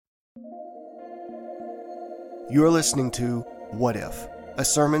You are listening to What If, a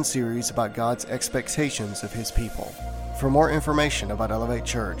sermon series about God's expectations of His people. For more information about Elevate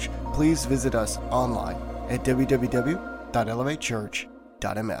Church, please visit us online at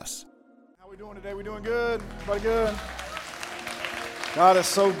www.elevatechurch.ms. How we doing today? We doing good? Everybody good? God is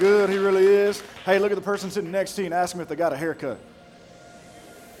so good. He really is. Hey, look at the person sitting next to you and ask them if they got a haircut.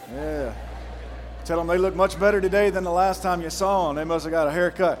 Yeah. Tell them they look much better today than the last time you saw them. They must have got a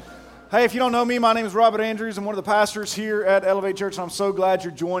haircut. Hey, if you don't know me, my name is Robert Andrews. I'm one of the pastors here at Elevate Church, and I'm so glad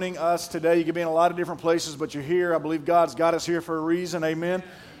you're joining us today. You could be in a lot of different places, but you're here. I believe God's got us here for a reason. Amen.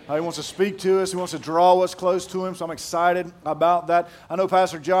 He wants to speak to us. He wants to draw us close to Him, so I'm excited about that. I know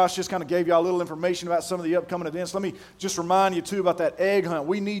Pastor Josh just kind of gave you a little information about some of the upcoming events. Let me just remind you, too, about that egg hunt.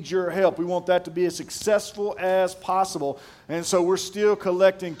 We need your help. We want that to be as successful as possible, and so we're still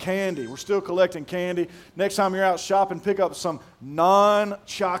collecting candy. Next time you're out shopping, pick up some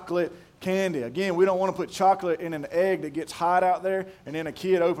non-chocolate candy. Again, we don't want to put chocolate in an egg that gets hot out there and then a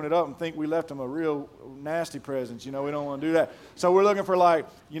kid open it up and think we left them a real nasty present. We don't want to do that. So we're looking for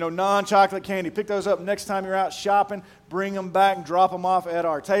non-chocolate candy. Pick those up next time you're out shopping. Bring them back and drop them off at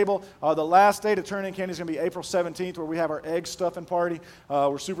our table. The last day to turn in candy is going to be April 17th, where we have our egg stuffing party.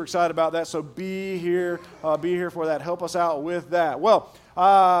 We're super excited about that. So be here for that. Help us out with that. Well,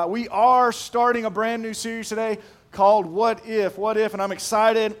 we are starting a brand new series today called What If, and I'm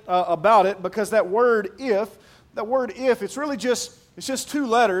excited about it because that word if, it's really just two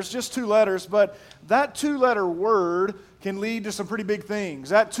letters, but that two-letter word can lead to some pretty big things.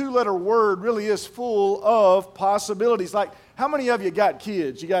 That two-letter word really is full of possibilities. Like, how many of you got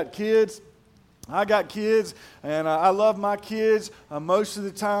kids? You got kids? I got kids, and I love my kids. Most of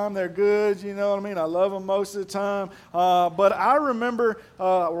the time, they're good, you know what I mean? I love them most of the time. But I remember,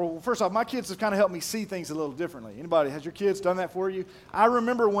 first off, my kids have kind of helped me see things a little differently. Anybody, has your kids done that for you? I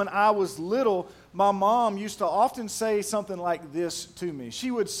remember when I was little, my mom used to often say something like this to me.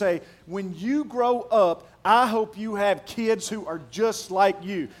 She would say, when you grow up, I hope you have kids who are just like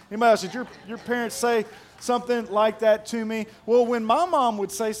you. Anybody else, did your parents say something like that to me? Well, when my mom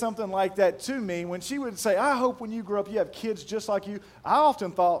would say something like that to me, when she would say, I hope when you grow up you have kids just like you, I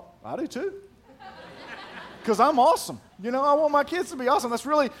often thought, I do too. Because I'm awesome. I want my kids to be awesome. That's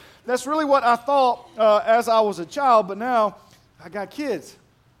really what I thought as I was a child, but now I got kids.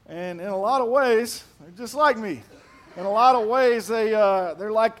 And in a lot of ways, they're just like me. In a lot of ways,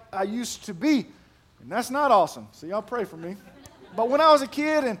 they're like I used to be. And that's not awesome. So y'all pray for me. But when I was a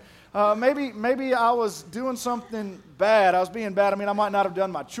kid and maybe I was doing something bad. I was being bad. I might not have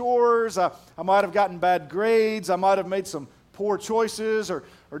done my chores. I might have gotten bad grades. I might have made some poor choices or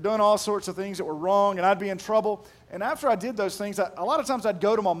done all sorts of things that were wrong, and I'd be in trouble. And after I did those things, a lot of times I'd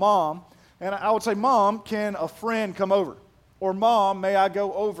go to my mom, and I would say, Mom, can a friend come over? Or, Mom, may I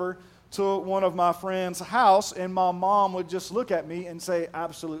go over to one of my friend's house? And my mom would just look at me and say,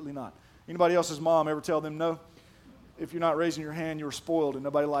 absolutely not. Anybody else's mom ever tell them no? If you're not raising your hand, you were spoiled and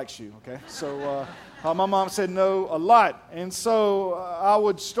nobody likes you, okay? So my mom said no a lot. And so I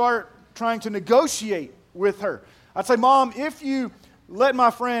would start trying to negotiate with her. I'd say, Mom, if you let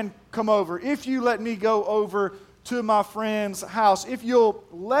my friend come over, if you let me go over to my friend's house, if you'll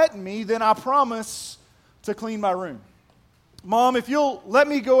let me, then I promise to clean my room. Mom, if you'll let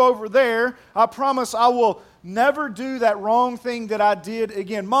me go over there, I promise I will never do that wrong thing that I did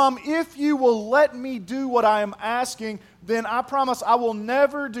again. Mom, if you will let me do what I am asking, then I promise I will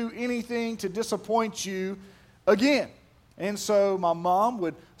never do anything to disappoint you again. And so my mom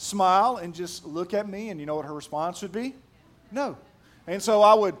would smile and just look at me, and you know what her response would be? No. And so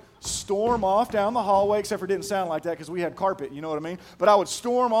I would storm off down the hallway, except for it didn't sound like that because we had carpet, you know what I mean? But I would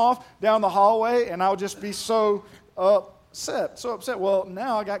storm off down the hallway, and I would just be so upset. Well,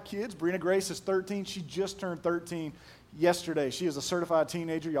 now I got kids. Brianna Grace is 13. She just turned 13 yesterday. She is a certified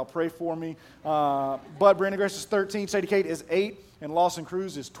teenager. Y'all pray for me. But Brianna Grace is 13. Sadie Kate is 8. And Lawson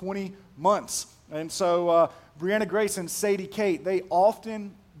Cruz is 20 months. And so Brianna Grace and Sadie Kate, they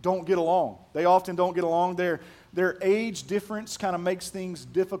often don't get along. Their age difference kind of makes things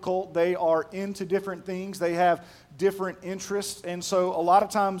difficult. They are into different things. They have different interests. And so a lot of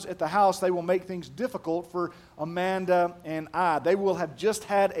times at the house, they will make things difficult for Amanda and I. They will have just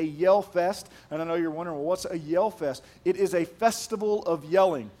had a yell fest. And I know you're wondering, well, what's a yell fest? It is a festival of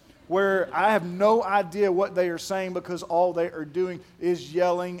yelling where I have no idea what they are saying because all they are doing is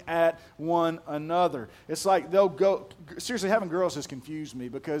yelling at one another. It's like they'll go, seriously, having girls has confused me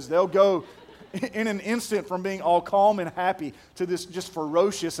because they'll go in an instant from being all calm and happy to this just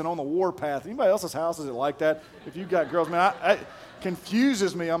ferocious and on the warpath. Anybody else's house is it like that? If you've got girls, man, it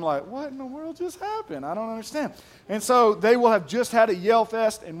confuses me. I'm like, what in the world just happened? I don't understand. And so they will have just had a yell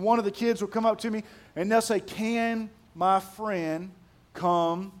fest, and one of the kids will come up to me, and they'll say, can my friend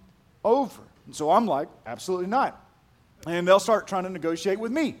come over? And so I'm like, absolutely not. And they'll start trying to negotiate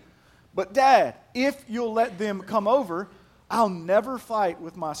with me. But Dad, if you'll let them come over, I'll never fight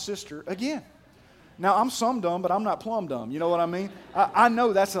with my sister again. Now, I'm some dumb, but I'm not plumb dumb. You know what I mean? I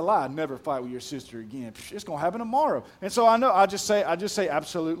know that's a lie. Never fight with your sister again. It's going to happen tomorrow. And so I know, I just say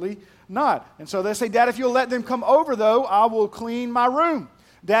absolutely not. And so they say, Dad, if you'll let them come over, though, I will clean my room.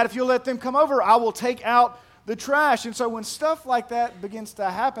 Dad, if you'll let them come over, I will take out the trash. And so when stuff like that begins to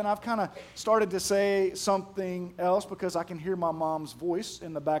happen, I've kind of started to say something else because I can hear my mom's voice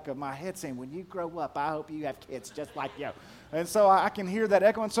in the back of my head saying, when you grow up, I hope you have kids just like you. And so I can hear that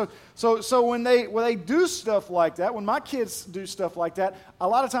echo. And so when they do stuff like that, when my kids do stuff like that, a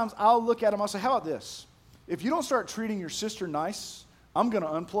lot of times I'll look at them, I'll say, how about this? If you don't start treating your sister nice, I'm going to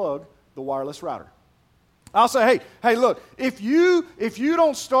unplug the wireless router. I'll say, hey, look, if you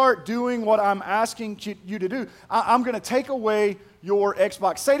don't start doing what I'm asking you to do, I'm going to take away your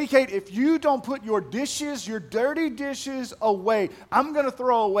Xbox. Sadie Kate, if you don't put your dirty dishes away, I'm going to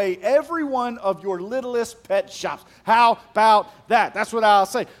throw away every one of your littlest pet shops. How about that? That's what I'll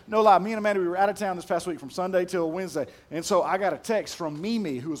say. No lie, me and Amanda, we were out of town this past week from Sunday till Wednesday. And so I got a text from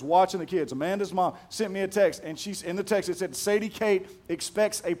Mimi, who was watching the kids. Amanda's mom sent me a text, and she's in the text, it said, Sadie Kate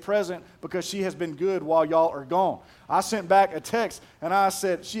expects a present because she has been good while y'all are gone. I sent back a text, and I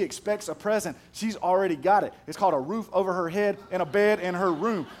said, she expects a present. She's already got it. It's called a roof over her head and a bed in her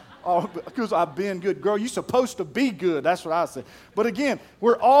room. Oh, because I've been good. Girl, you're supposed to be good. That's what I said. But again,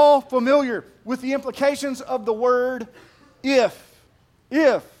 we're all familiar with the implications of the word if.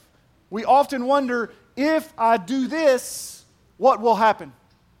 If. We often wonder, if I do this, what will happen?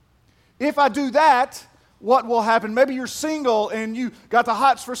 If I do that, what will happen? Maybe you're single and you got the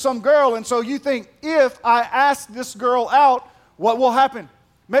hots for some girl, and so you think, if I ask this girl out, what will happen?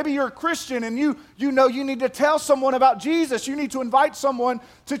 Maybe you're a Christian and you know you need to tell someone about Jesus. You need to invite someone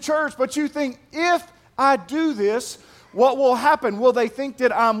to church, but you think, if I do this, what will happen? Will they think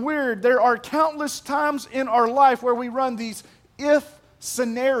that I'm weird? There are countless times in our life where we run these if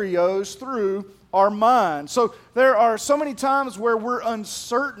scenarios through our mind. So there are so many times where we're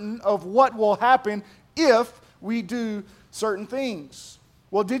uncertain of what will happen if we do certain things.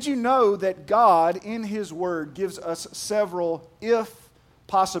 Well, did you know that God in His Word gives us several if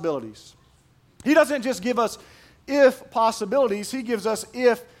possibilities? He doesn't just give us if possibilities, He gives us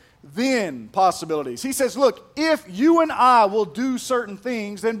if then possibilities. He says, look, if you and I will do certain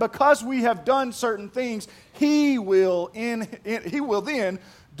things, then because we have done certain things, He will then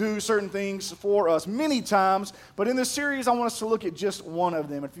do certain things for us many times. But in this series, I want us to look at just one of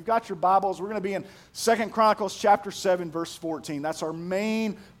them. If you've got your Bibles, we're going to be in 2 Chronicles chapter 7, verse 14. That's our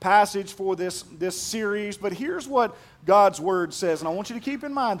main passage for this series. But here's what God's Word says. And I want you to keep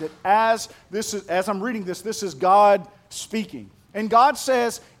in mind that as I'm reading this is God speaking. And God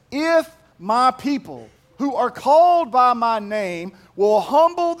says, if my people who are called by my name will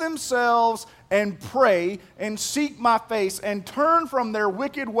humble themselves and pray and seek my face and turn from their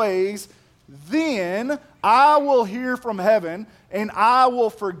wicked ways, then I will hear from heaven and I will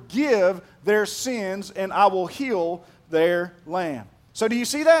forgive their sins and I will heal their land. So do you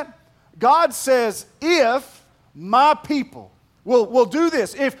see that? God says, if my people will do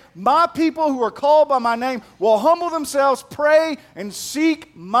this, if my people who are called by my name will humble themselves, pray, and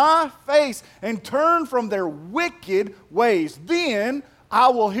seek my face and turn from their wicked ways, then I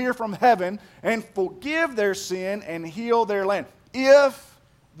will hear from heaven and forgive their sin and heal their land. If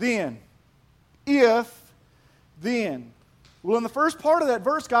then. Well, in the first part of that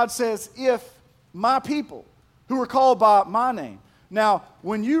verse, God says, if my people who are called by my name. Now,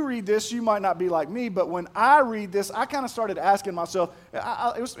 when you read this, you might not be like me, but when I read this, I kind of started asking myself,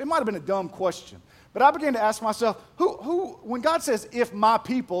 it might have been a dumb question, but I began to ask myself, when God says, if my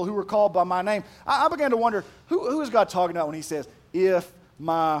people who are called by my name, I began to wonder, who is God talking about when He says, if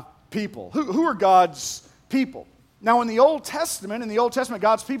my people? Who are God's people? Now, in the Old Testament,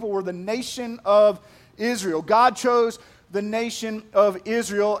 God's people were the nation of Israel. God chose the nation of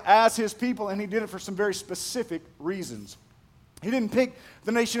Israel as His people, and He did it for some very specific reasons. He didn't pick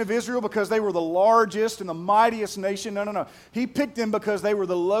the nation of Israel because they were the largest and the mightiest nation. No. He picked them because they were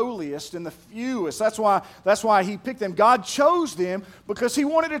the lowliest and the fewest. That's why he picked them. God chose them because he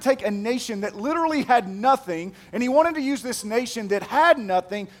wanted to take a nation that literally had nothing, and he wanted to use this nation that had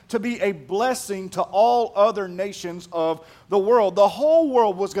nothing to be a blessing to all other nations of the world. The whole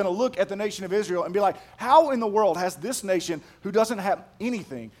world was going to look at the nation of Israel and be like, how in the world has this nation who doesn't have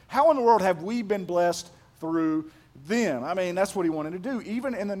anything, how in the world have we been blessed through them? I mean, that's what he wanted to do.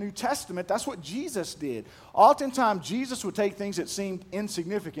 Even in the New Testament, that's what Jesus did. Oftentimes, Jesus would take things that seemed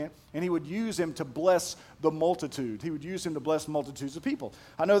insignificant and he would use them to bless the multitude. He would use them to bless multitudes of people.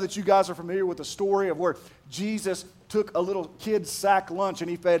 I know that you guys are familiar with the story of where Jesus took a little kid's sack lunch and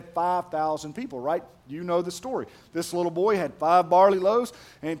he fed 5,000 people, right? You know the story. This little boy had 5 barley loaves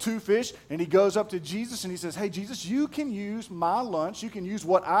and 2 fish, and he goes up to Jesus and he says, hey, Jesus, you can use my lunch. You can use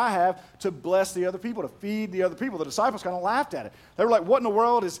what I have to bless the other people, to feed the other people. The disciples kind of laughed at it. They were like, what in the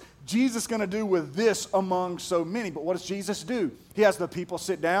world is Jesus going to do with this among so many? But what does Jesus do? He has the people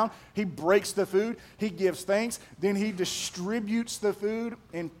sit down. He breaks the food. He gives thanks. Then he distributes the food,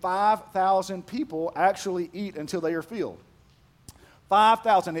 and 5,000 people actually eat until they are filled.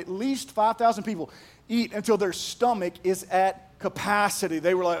 5,000, at least 5,000 people eat until their stomach is at capacity.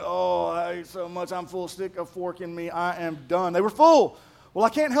 They were like, oh, I ate so much, I'm full, stick a fork in me, I am done. They were full. Well, I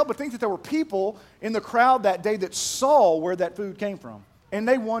can't help but think that there were people in the crowd that day that saw where that food came from. And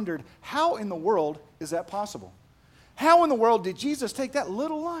they wondered, how in the world is that possible? How in the world did Jesus take that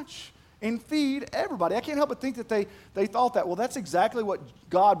little lunch and feed everybody? I can't help but think that they thought that. Well, that's exactly what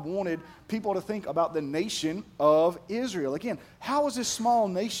God wanted people to think about the nation of Israel. Again, how is this small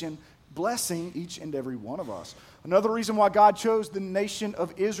nation blessing each and every one of us? Another reason why God chose the nation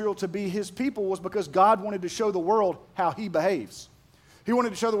of Israel to be his people was because God wanted to show the world how he behaves. He wanted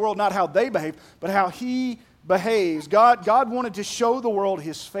to show the world not how they behave, but how he behaves. God wanted to show the world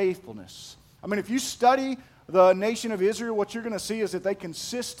his faithfulness. I mean, if you study the nation of Israel, what you're going to see is that they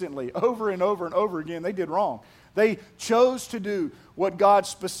consistently, over and over and over again, they did wrong. They chose to do what God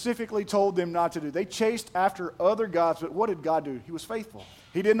specifically told them not to do. They chased after other gods, but what did God do? He was faithful.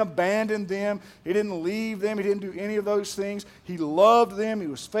 He didn't abandon them. He didn't leave them. He didn't do any of those things. He loved them. He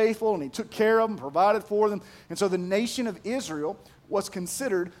was faithful, and he took care of them, provided for them. And so the nation of Israel was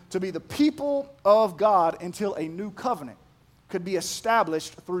considered to be the people of God until a new covenant could be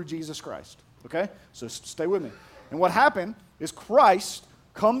established through Jesus Christ. Okay? So stay with me. And what happened is Christ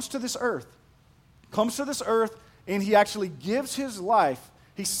comes to this earth, and he actually gives his life.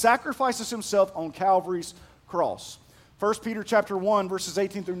 He sacrifices himself on Calvary's cross. 1 Peter chapter 1, verses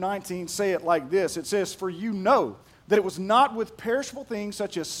 18 through 19 say it like this. It says, for you know that it was not with perishable things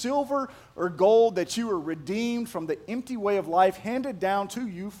such as silver or gold that you were redeemed from the empty way of life handed down to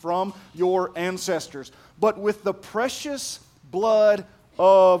you from your ancestors, but with the precious blood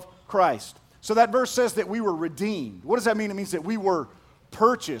of Christ. So that verse says that we were redeemed. What does that mean? It means that we were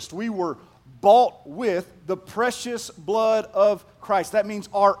purchased. We were bought with the precious blood of Christ. That means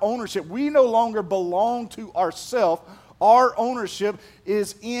our ownership. We no longer belong to ourselves. Our ownership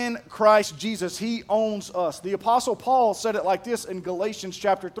is in Christ Jesus. He owns us. The Apostle Paul said it like this in Galatians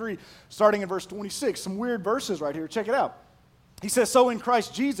chapter 3, starting in verse 26. Some weird verses right here. Check it out. He says, so in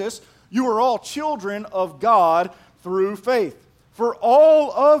Christ Jesus, you are all children of God through faith. For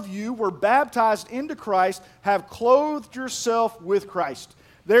all of you were baptized into Christ, have clothed yourself with Christ.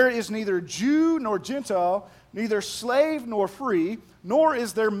 There is neither Jew nor Gentile, neither slave nor free, nor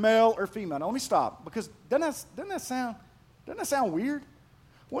is there male or female. Now let me stop, because doesn't that sound weird?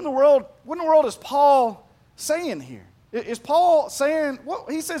 What in the world is Paul saying here? Is Paul saying, well,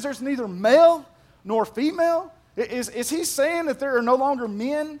 he says there's neither male nor female? Is he saying that there are no longer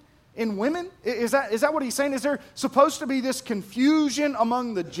men and women? Is that what he's saying? Is there supposed to be this confusion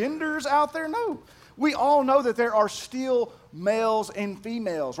among the genders out there? No. We all know that there are still males and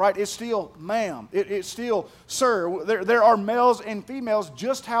females, right? It's still ma'am. It's still sir. There are males and females,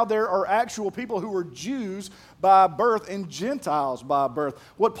 just how there are actual people who are Jews by birth and Gentiles by birth.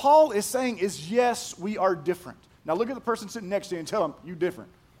 What Paul is saying is, yes, we are different. Now look at the person sitting next to you and tell them, you different.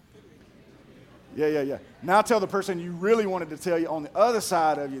 Yeah. Now tell the person you really wanted to tell you on the other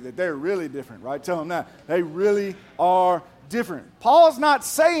side of you that they're really different, right? Tell them that. They really are different. Paul's not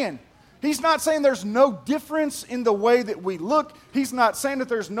saying, he's not saying there's no difference in the way that we look. He's not saying that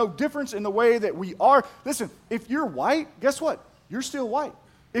there's no difference in the way that we are. Listen, if you're white, guess what? You're still white.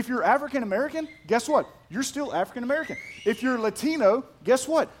 If you're African American, guess what? You're still African American. If you're Latino, guess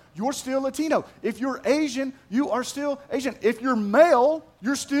what? You're still Latino. If you're Asian, you are still Asian. If you're male,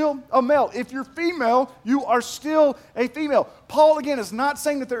 you're still a male. If you're female, you are still a female. Paul, again, is not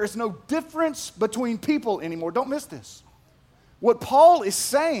saying that there is no difference between people anymore. Don't miss this. What Paul is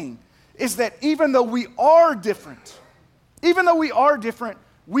saying is that even though we are different,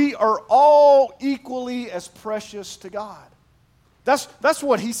 we are all equally as precious to God. That's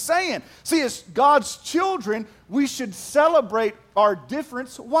what he's saying. See, as God's children, we should celebrate our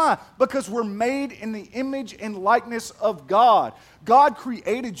difference. Why? Because we're made in the image and likeness of God. God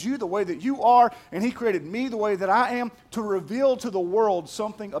created you the way that you are, and he created me the way that I am to reveal to the world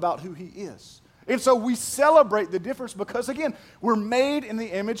something about who he is. And so we celebrate the difference because, again, we're made in the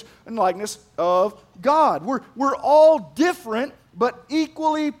image and likeness of God. We're all different, but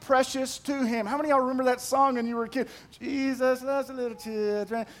equally precious to him. How many of y'all remember that song when you were a kid? Jesus loves the little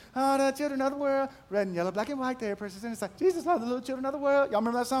children, all the children of the world, red and yellow, black and white, they're precious in his sight. Jesus loves the little children of the world. Y'all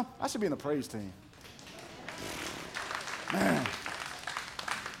remember that song? I should be in the praise team. Man.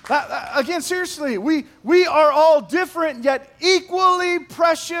 Again, seriously, we are all different, yet equally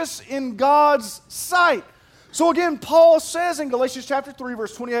precious in God's sight. So again, Paul says in Galatians chapter 3,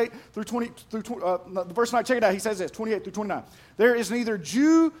 verse 28 through 20, the verse 9, check it out, he says this, 28 through 29. There is neither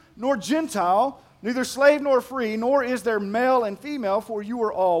Jew nor Gentile, neither slave nor free, nor is there male and female, for you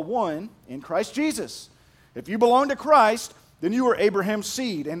are all one in Christ Jesus. If you belong to Christ, then you are Abraham's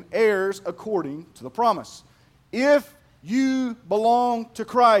seed and heirs according to the promise. If you belong to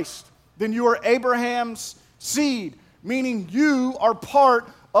Christ, then you are Abraham's seed, meaning you are part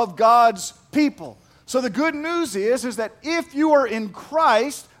of God's people. So the good news is that if you are in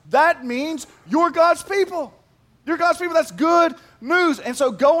Christ, that means you're God's people. You're God's people. That's good news. And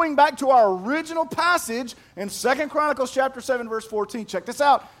so going back to our original passage in 2 Chronicles chapter 7, verse 14, check this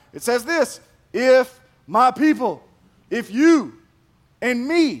out. It says this, if my people, if you and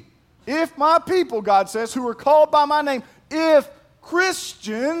me, if my people, God says, who are called by my name, if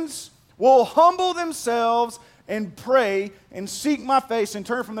Christians will humble themselves and pray and seek my face and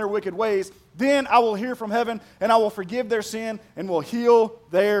turn from their wicked ways, then I will hear from heaven and I will forgive their sin and will heal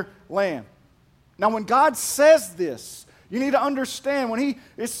their land. Now, when God says this, you need to understand when he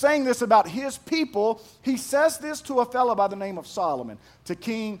is saying this about his people, he says this to a fellow by the name of Solomon, to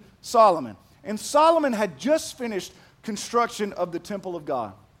King Solomon. And Solomon had just finished construction of the temple of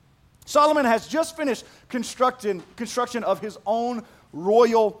God. Solomon has just finished construction of his own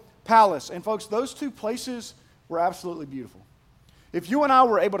royal palace. And folks, those two places were absolutely beautiful. If you and I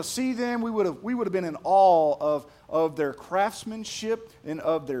were able to see them, we would have been in awe of their craftsmanship and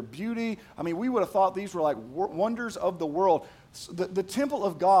of their beauty. I mean, we would have thought these were like wonders of the world. The temple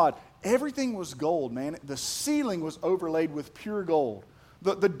of God, everything was gold, man. The ceiling was overlaid with pure gold.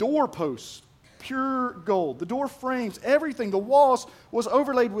 The doorposts, pure gold. The door frames, everything, the walls was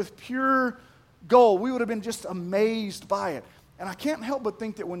overlaid with pure gold. We would have been just amazed by it. And I can't help but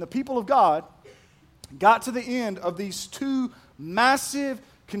think that when the people of God got to the end of these two massive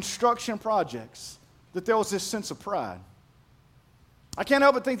construction projects, that there was this sense of pride. I can't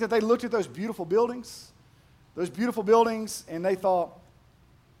help but think that they looked at those beautiful buildings, and they thought,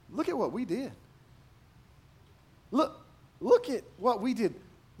 look at what we did. Look at what we did.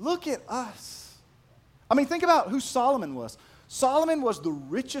 Look at us. I mean, think about who Solomon was. Solomon was the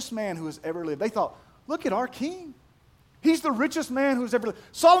richest man who has ever lived. They thought, look at our king. He's the richest man who has ever lived.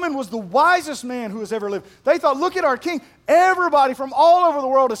 Solomon was the wisest man who has ever lived. They thought, look at our king. Everybody from all over the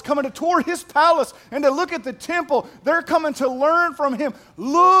world is coming to tour his palace and to look at the temple. They're coming to learn from him.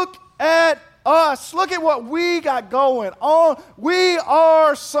 Look at us. Look at what we got going on. We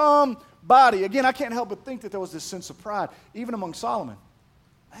are somebody. Again, I can't help but think that there was this sense of pride, even among Solomon.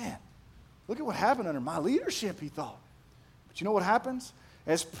 Man, look at what happened under my leadership, he thought. But you know what happens?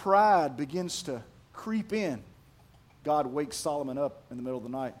 As pride begins to creep in, God wakes Solomon up in the middle of the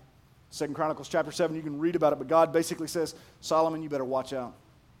night. 2 Chronicles chapter 7, you can read about it, but God basically says, Solomon, you better watch out.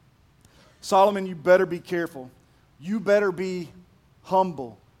 Solomon, you better be careful. You better be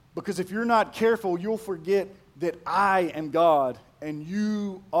humble. Because if you're not careful, you'll forget that I am God and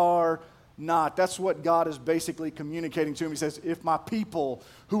you are not. That's what God is basically communicating to him. He says, if my people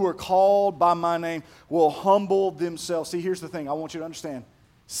who are called by my name will humble themselves. See, here's the thing I want you to understand.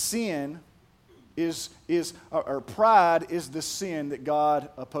 Sin pride is the sin that God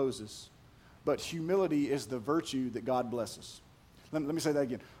opposes, but humility is the virtue that God blesses. Let me say that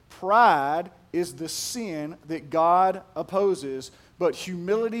again. Pride is the sin that God opposes, but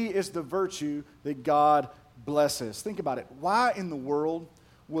humility is the virtue that God blesses. Think about it. Why in the world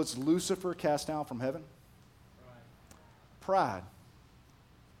was Lucifer cast down from heaven? Pride.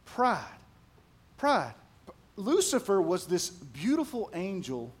 Lucifer was this beautiful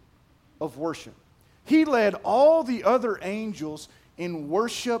angel of worship. He led all the other angels in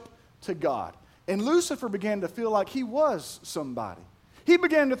worship to God. And Lucifer began to feel like he was somebody. He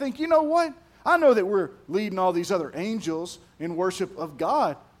began to think, you know what? I know that we're leading all these other angels in worship of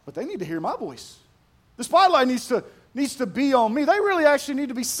God, but they need to hear my voice. The spotlight needs to be on me. They really actually need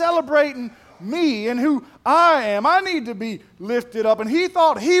to be celebrating me and who I am. I need to be lifted up. And he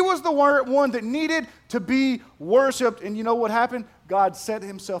thought he was the one that needed to be worshiped. And you know what happened? God set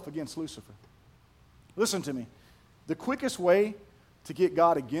himself against Lucifer. Listen to me. The quickest way to get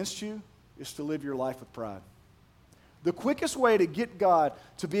God against you is to live your life with pride. The quickest way to get God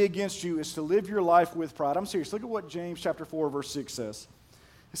to be against you is to live your life with pride. I'm serious. Look at what James chapter 4, verse 6 says.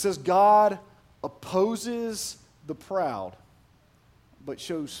 It says, God opposes the proud, but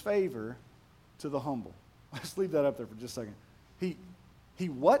shows favor to the humble. Let's leave that up there for just a second. He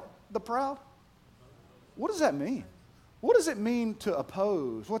what? The proud? What does that mean? What does it mean to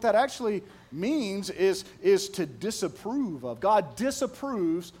oppose? What that actually means is to disapprove of. God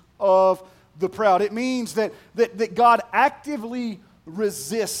disapproves of the proud. It means that God actively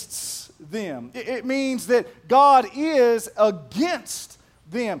resists them. It means that God is against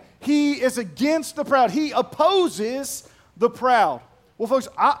them. He is against the proud. He opposes the proud. Well, folks,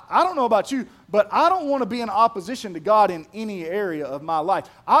 I don't know about you, but I don't want to be in opposition to God in any area of my life.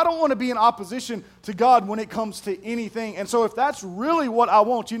 I don't want to be in opposition to God when it comes to anything. And so if that's really what I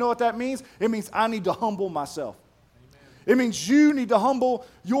want, you know what that means? It means I need to humble myself. Amen. It means you need to humble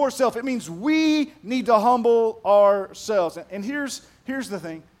yourself. It means we need to humble ourselves. And here's the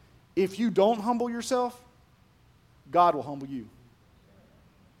thing. If you don't humble yourself, God will humble you.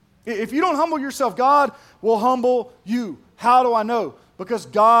 If you don't humble yourself, God will humble you. How do I know? Because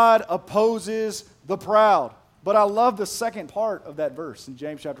God opposes the proud. But I love the second part of that verse in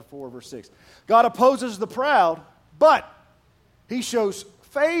James chapter 4, verse 6. God opposes the proud, but he shows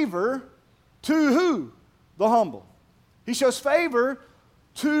favor to who? The humble. He shows favor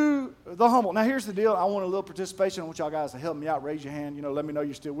to the humble. Now here's the deal. I want a little participation. I want y'all guys to help me out. Raise your hand. Let me know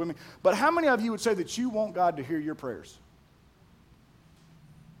you're still with me. But how many of you would say that you want God to hear your prayers?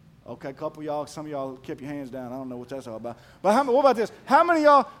 Okay, a couple of y'all, some of y'all kept your hands down. I don't know what that's all about. But what about this? How many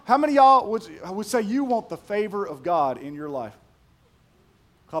of y'all would say you want the favor of God in your life?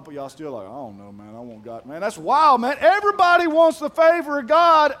 A couple of y'all still like, I don't know, man. I want God. Man, that's wild, man. Everybody wants the favor of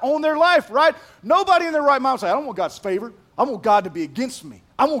God on their life, right? Nobody in their right mind would say, I don't want God's favor. I want God to be against me.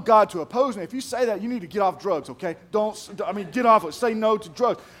 I want God to oppose me. If you say that, you need to get off drugs, okay? Get off it. Say no to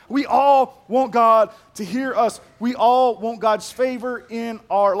drugs. We all want God to hear us. We all want God's favor in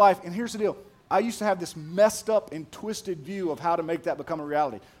our life. And here's the deal. I used to have this messed up and twisted view of how to make that become a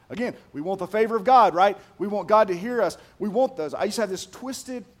reality. Again, we want the favor of God, right? We want God to hear us. We want those. I used to have this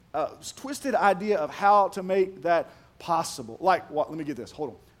twisted idea of how to make that possible. Like, let me get this. Hold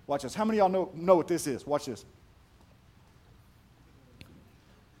on. Watch this. How many of y'all know what this is? Watch this.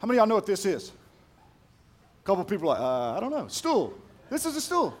 How many of y'all know what this is? A couple of people are like, I don't know. Stool. This is a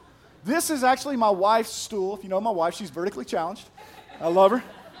stool. This is actually my wife's stool. If you know my wife, she's vertically challenged. I love her.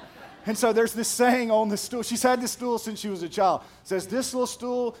 And so there's this saying on this stool. She's had this stool since she was a child. It says, this little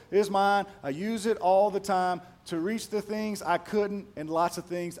stool is mine. I use it all the time to reach the things I couldn't and lots of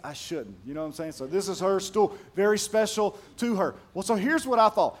things I shouldn't. You know what I'm saying? So this is her stool. Very special to her. Well, so here's what I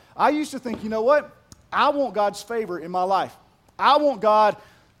thought. I used to think, you know what? I want God's favor in my life. I want God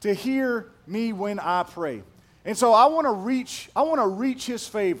to hear me when I pray. And so I want to reach his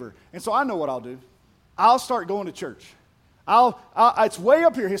favor. And so I know what I'll do. I'll start going to church. It's way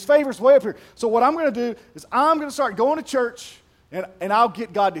up here. His favor's way up here. So what I'm going to do is I'm going to start going to church, and I'll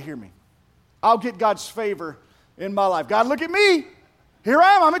get God to hear me. I'll get God's favor in my life. God, look at me. Here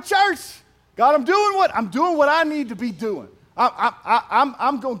I am. I'm at church. God, I'm doing what I need to be doing.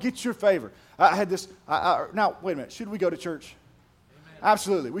 I'm going to get your favor. I had this. Now, wait a minute. Should we go to church?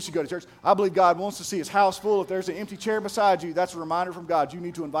 Absolutely. We should go to church. I believe God wants to see his house full. If there's an empty chair beside you, that's a reminder from God. You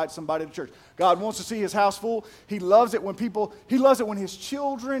need to invite somebody to church. God wants to see his house full. He loves it when his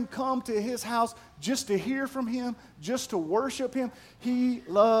children come to his house just to hear from him, just to worship him. He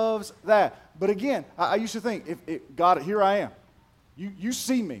loves that. But again, I used to think, if God, here I am. You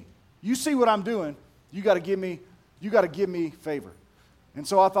see me. You see what I'm doing. You got to give me favor. And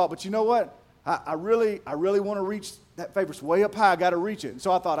so I thought, but you know what? I really want to reach that favor's way up high. I got to reach it. And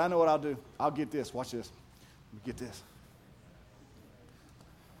so I thought, I know what I'll do. I'll get this. Watch this. Let me get this.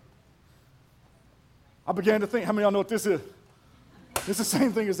 I began to think, how many of y'all know what this is? It's the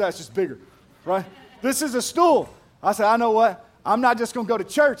same thing as that, it's just bigger, right? This is a stool. I said, I know what? I'm not just going to go to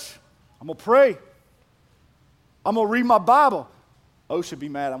church. I'm going to pray. I'm going to read my Bible. Oh, should be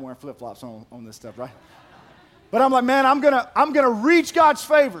mad I'm wearing flip-flops on this stuff, right? But I'm like, man, I'm gonna reach God's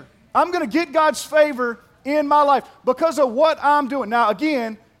favor. I'm going to get God's favor in my life because of what I'm doing. Now,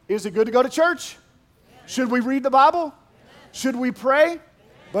 again, is it good to go to church? Should we read the Bible? Should we pray?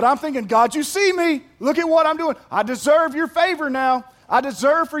 But I'm thinking, God, you see me. Look at what I'm doing. I deserve your favor now. I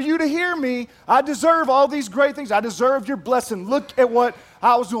deserve for you to hear me. I deserve all these great things. I deserve your blessing. Look at what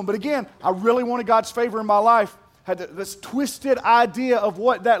I was doing. But again, I really wanted God's favor in my life. Had this twisted idea of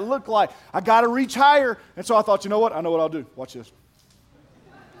what that looked like. I got to reach higher. And so I thought, you know what? I know what I'll do. Watch this.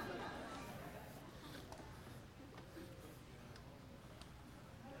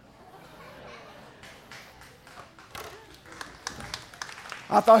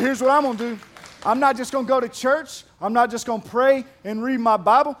 I thought, here's what I'm going to do. I'm not just going to go to church. I'm not just going to pray and read my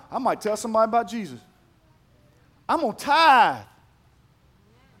Bible. I might tell somebody about Jesus. I'm going to tithe.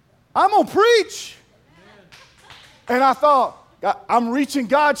 I'm going to preach. And I thought, I'm reaching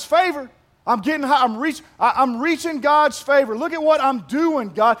God's favor. I'm getting high. I'm reaching God's favor. Look at what I'm doing,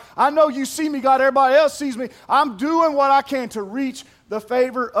 God. I know you see me, God. Everybody else sees me. I'm doing what I can to reach the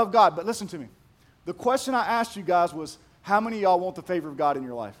favor of God. But listen to me. The question I asked you guys was, how many of y'all want the favor of God in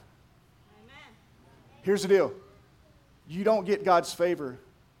your life? Amen. Here's the deal. You don't get God's favor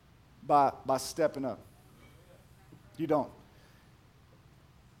by stepping up. You don't.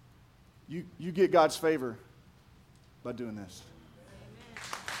 You get God's favor by doing this.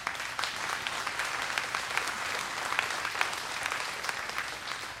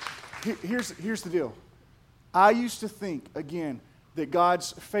 Here's the deal. I used to think, again, that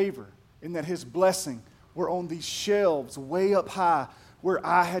God's favor and that His blessing were on these shelves way up high where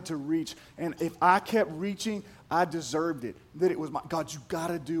I had to reach. And if I kept reaching, I deserved it. That it was God, you got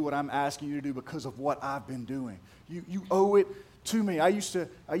to do what I'm asking you to do because of what I've been doing. You owe it to me. I used to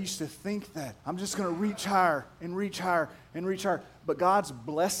think that. I'm just going to reach higher and reach higher and reach higher. But God's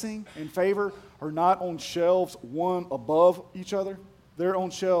blessing and favor are not on shelves one above each other. They're on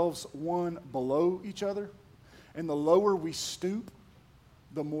shelves one below each other. And the lower we stoop,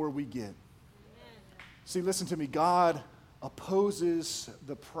 the more we get. See, listen to me. God opposes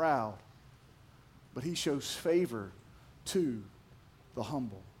the proud, but He shows favor to the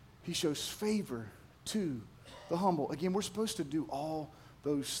humble. He shows favor to the humble. Again, we're supposed to do all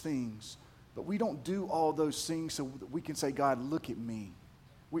those things, but we don't do all those things so that we can say, God, look at me.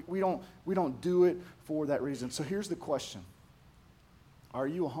 We don't do it for that reason. So here's the question. Are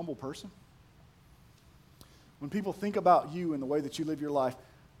you a humble person? When people think about you and the way that you live your life,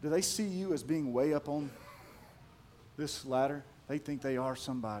 do they see you as being way up on this ladder? They think they are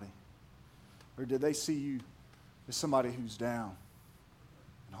somebody. Or do they see you as somebody who's down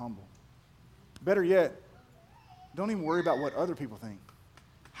and humble? Better yet, don't even worry about what other people think.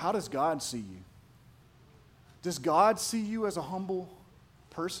 How does God see you? Does God see you as a humble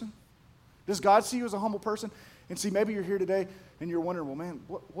person? Does God see you as a humble person? And see, maybe you're here today and you're wondering, well, man,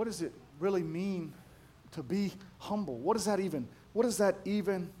 what does it really mean to be humble? What does that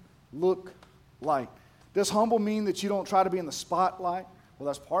even look like? Does humble mean that you don't try to be in the spotlight? Well,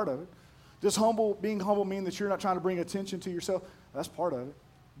 that's part of it. Does being humble mean that you're not trying to bring attention to yourself? That's part of it.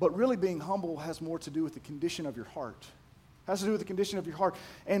 But really being humble has more to do with the condition of your heart. It has to do with the condition of your heart.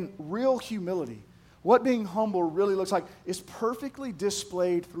 And real humility, what being humble really looks like, is perfectly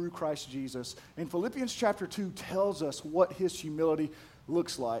displayed through Christ Jesus. And Philippians chapter 2 tells us what His humility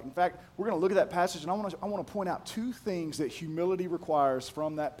looks like. In fact, we're going to look at that passage, and I want to point out two things that humility requires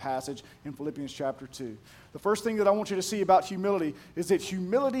from that passage in Philippians chapter 2. The first thing that I want you to see about humility is that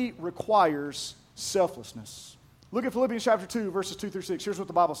humility requires selflessness. Look at Philippians chapter 2, verses 2 through 6. Here's what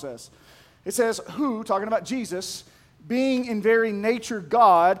the Bible says. It says, who, talking about Jesus, being in very nature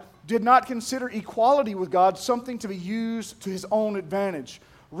God, did not consider equality with God something to be used to His own advantage.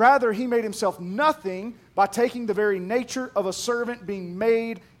 Rather, He made Himself nothing by taking the very nature of a servant, being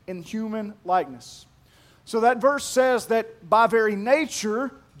made in human likeness. So that verse says that by very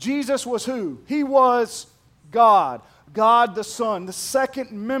nature, Jesus was who? He was God. God the Son, the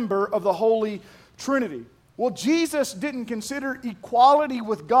second member of the Holy Trinity. Well, Jesus didn't consider equality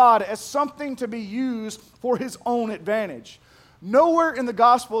with God as something to be used for His own advantage. Nowhere in the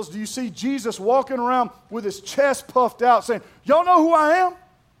Gospels do you see Jesus walking around with his chest puffed out saying, y'all know who I am?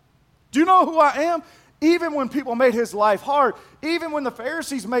 Do you know who I am? Even when people made His life hard, even when the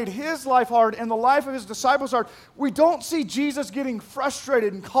Pharisees made His life hard and the life of His disciples hard, we don't see Jesus getting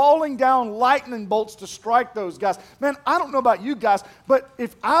frustrated and calling down lightning bolts to strike those guys. Man, I don't know about you guys, but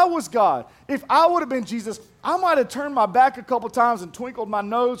if I was God, if I would have been Jesus, I might have turned my back a couple times and twinkled my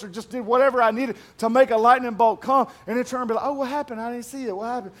nose or just did whatever I needed to make a lightning bolt come and then turn and be like, oh, what happened? I didn't see it. What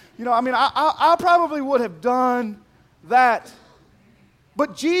happened? I probably would have done that.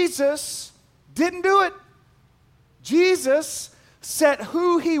 But Jesus didn't do it. Jesus set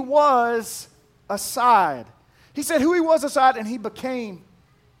who He was aside. He set who He was aside and He became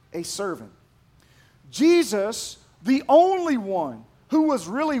a servant. Jesus, the only one who was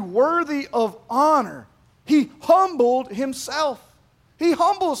really worthy of honor, he humbled himself. He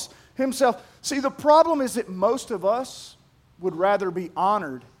humbles himself. See, the problem is that most of us would rather be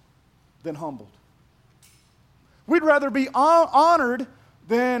honored than humbled. We'd rather be honored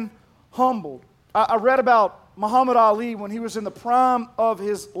than humbled. I read about Muhammad Ali when he was in the prime of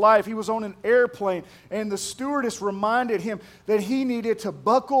his life. He was on an airplane, and the stewardess reminded him that he needed to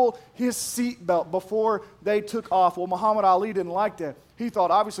buckle his seatbelt before they took off. Well, Muhammad Ali didn't like that. He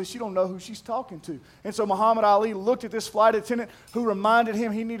thought, obviously, she don't know who she's talking to. And so Muhammad Ali looked at this flight attendant who reminded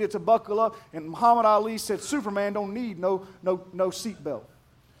him he needed to buckle up, and Muhammad Ali said, Superman don't need no seatbelt.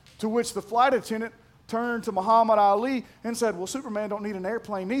 To which the flight attendant turned to Muhammad Ali and said, well, Superman don't need an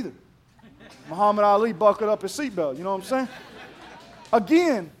airplane either. Muhammad Ali buckled up his seatbelt, you know what I'm saying?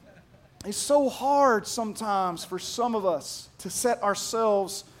 Again, it's so hard sometimes for some of us to set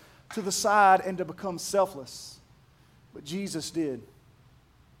ourselves to the side and to become selfless. But Jesus did.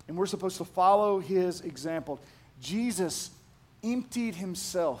 And we're supposed to follow his example. Jesus emptied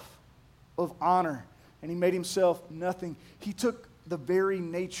himself of honor, and he made himself nothing. He took the very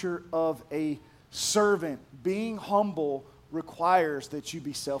nature of a servant. Being humble requires that you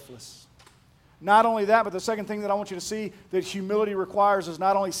be selfless. Not only that, but the second thing that I want you to see that humility requires is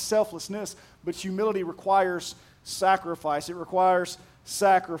not only selflessness, but humility requires sacrifice. It requires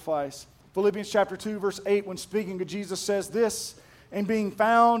sacrifice. Philippians chapter 2, verse 8, when speaking of Jesus, says this, and being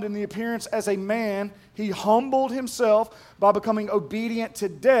found in the appearance as a man, he humbled himself by becoming obedient to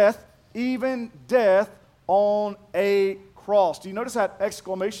death, even death on a cross. Do you notice that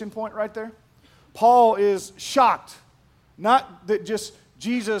exclamation point right there? Paul is shocked. Not that just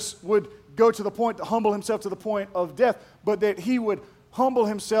Jesus would go to the point to humble himself to the point of death, but that he would humble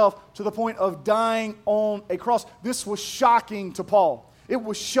himself to the point of dying on a cross. This was shocking to Paul. It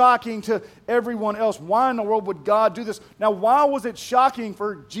was shocking to everyone else. Why in the world would God do this? Now, why was it shocking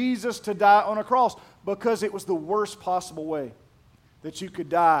for Jesus to die on a cross? Because it was the worst possible way that you could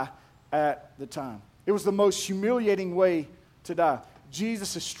die at the time. It was the most humiliating way to die.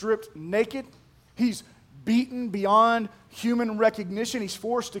 Jesus is stripped naked. He's beaten beyond human recognition. He's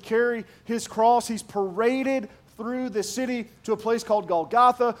forced to carry his cross. He's paraded through the city to a place called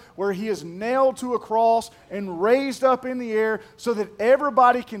Golgotha, where he is nailed to a cross and raised up in the air so that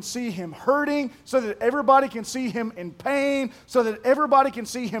everybody can see him hurting, so that everybody can see him in pain, so that everybody can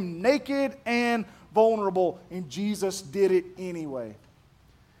see him naked and vulnerable. And Jesus did it anyway.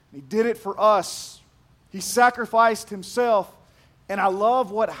 He did it for us. He sacrificed himself. And I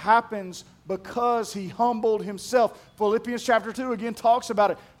love what happens because he humbled himself. Philippians chapter 2 again talks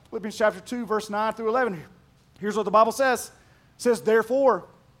about it. Philippians chapter 2, verse 9 through 11. Here's what the Bible says. It says, therefore,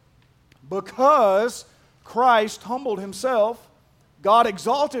 because Christ humbled himself, God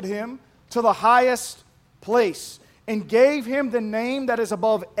exalted him to the highest place and gave him the name that is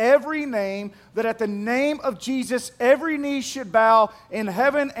above every name, that at the name of Jesus every knee should bow in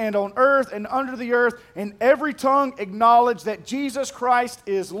heaven and on earth and under the earth, and every tongue acknowledge that Jesus Christ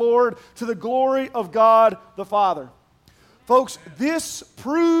is Lord, to the glory of God the Father. Folks, this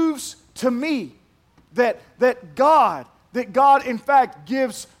proves to me that God in fact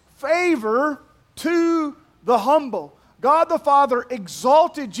gives favor to the humble. God the Father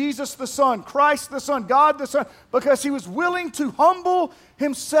exalted Jesus the Son, Christ the Son, God the Son, because he was willing to humble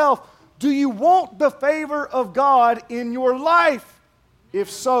himself. Do you want the favor of God in your life?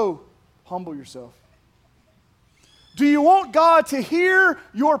 If so, humble yourself. Do you want God to hear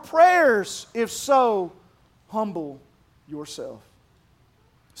your prayers? If so, humble yourself.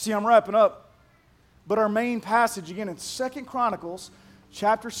 See, I'm wrapping up, but our main passage again in 2 Chronicles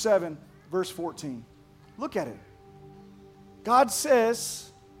chapter 7, verse 14. Look at it. God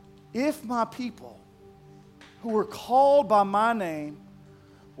says, if my people who are called by my name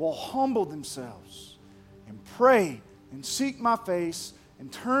will humble themselves and pray and seek my face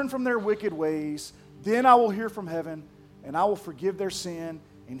and turn from their wicked ways, then I will hear from heaven and I will forgive their sin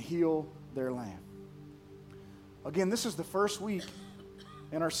and heal their land. Again, this is the first week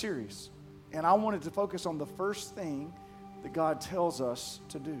in our series, and I wanted to focus on the first thing that God tells us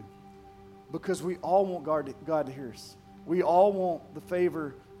to do, because we all want God to hear us. We all want the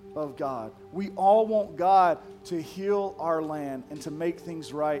favor of God. We all want God to heal our land and to make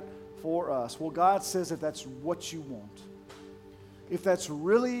things right for us. Well, God says if that's what you want, if that's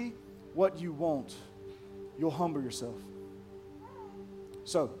really what you want, you'll humble yourself.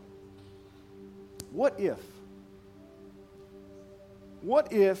 So, what if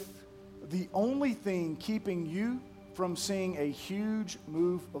the only thing keeping you from seeing a huge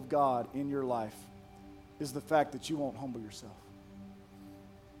move of God in your life is the fact that you won't humble yourself?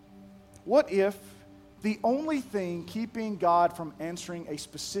 What if the only thing keeping God from answering a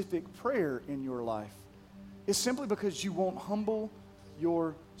specific prayer in your life is simply because you won't humble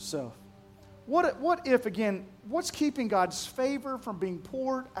yourself. What if, again, what's keeping God's favor from being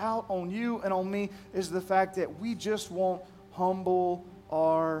poured out on you and on me is the fact that we just won't humble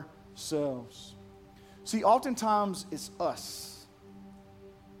ourselves. See, oftentimes it's us.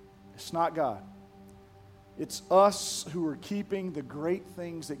 It's not God. It's us who are keeping the great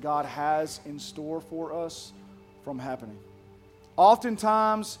things that God has in store for us from happening.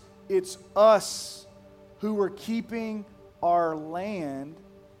 Oftentimes it's us who are keeping our land,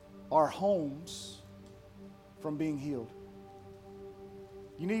 our homes, from being healed.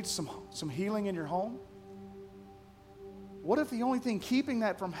 You need some healing in your home? What if the only thing keeping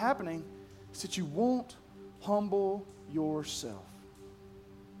that from happening is that you won't humble yourself?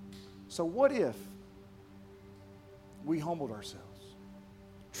 So what if we humbled ourselves?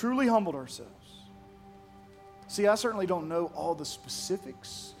 Truly humbled ourselves. See, I certainly don't know all the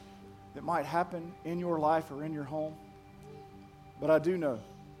specifics that might happen in your life or in your home, but I do know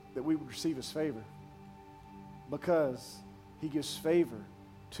that we would receive His favor because He gives favor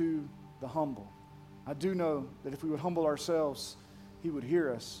to the humble. I do know that if we would humble ourselves, He would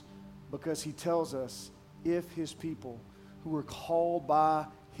hear us because He tells us if His people who are called by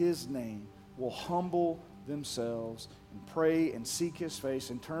His name will humble themselves and pray and seek His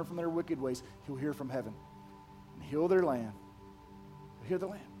face and turn from their wicked ways, He'll hear from heaven and heal their land. Heal the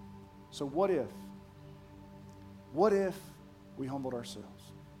land. So what if we humbled ourselves?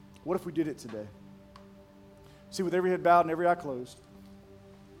 What if we did it today? See, with every head bowed and every eye closed,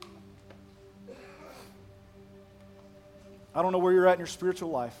 I don't know where you're at in your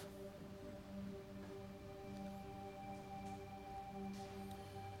spiritual life.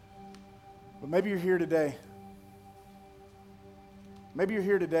 But maybe you're here today. Maybe you're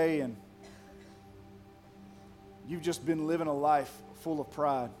here today and you've just been living a life full of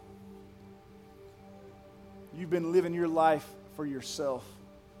pride. You've been living your life for yourself.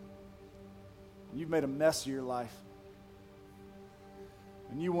 You've made a mess of your life.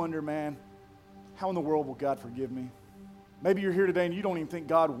 And you wonder, man, how in the world will God forgive me? Maybe you're here today and you don't even think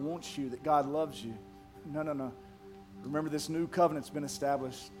God wants you, that God loves you. No. Remember, this new covenant's been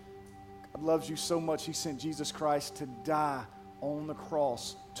established. God loves you so much, He sent Jesus Christ to die on the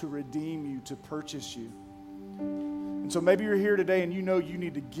cross to redeem you, to purchase you. And so maybe you're here today and you know you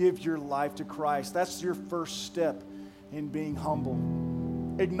need to give your life to Christ. That's your first step in being humble.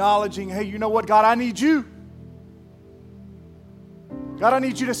 Acknowledging, hey, you know what, God, I need you. God, I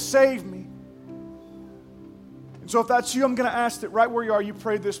need you to save me. And so if that's you, I'm going to ask that right where you are, you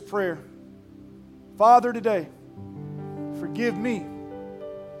pray this prayer. Father, today, forgive me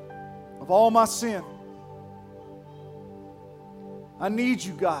of all my sin. I need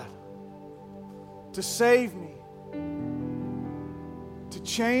you, God, to save me, to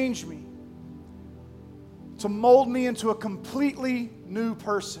change me, to mold me into a completely new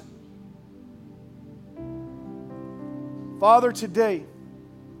person. Father, today,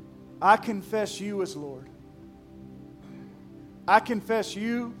 I confess you as Lord. I confess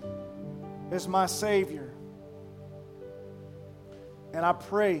you as my Savior. And I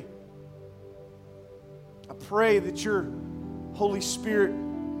pray that your Holy Spirit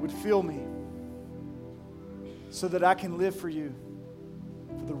would fill me so that I can live for you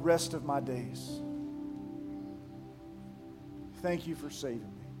for the rest of my days. Thank you for saving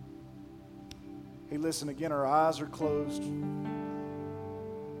me. Hey, listen, again, our eyes are closed.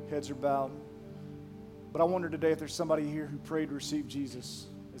 Heads are bowed. But I wonder today if there's somebody here who prayed to receive Jesus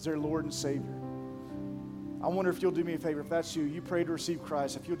as their Lord and Savior. I wonder if you'll do me a favor. If that's you, you prayed to receive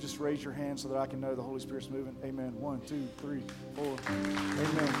Christ, if you'll just raise your hand so that I can know the Holy Spirit's moving. Amen. 1, 2, 3, 4.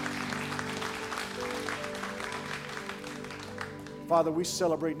 Amen. Father, we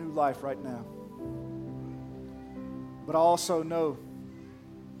celebrate new life right now. But I also know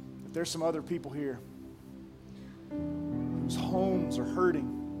that there's some other people here whose homes are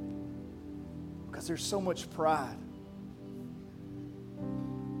hurting because there's so much pride.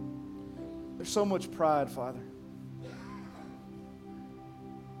 There's so much pride, Father.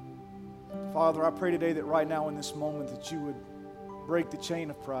 Father, I pray today that right now in this moment that you would break the chain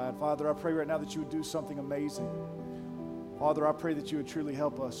of pride. Father, I pray right now that you would do something amazing. Father, I pray that you would truly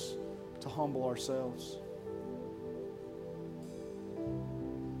help us to humble ourselves.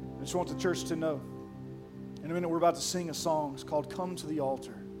 I just want the church to know, in a minute we're about to sing a song. It's called Come to the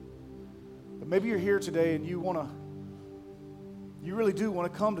Altar. But maybe you're here today and you really do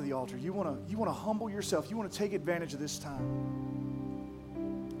want to come to the altar. You want to humble yourself. You want to take advantage of this time.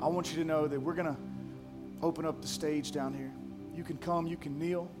 I want you to know that we're going to open up the stage down here. You can come, you can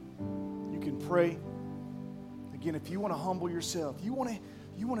kneel, you can pray. Again, if you want to humble yourself, you want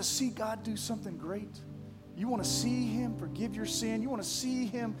to see God do something great, you want to see Him forgive your sin, you want to see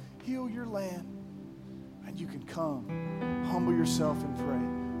Him heal your land, and you can come, humble yourself and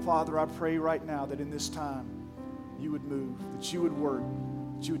pray. Father, I pray right now that in this time you would move, that you would work,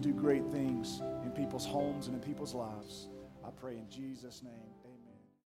 that you would do great things in people's homes and in people's lives. I pray in Jesus' name.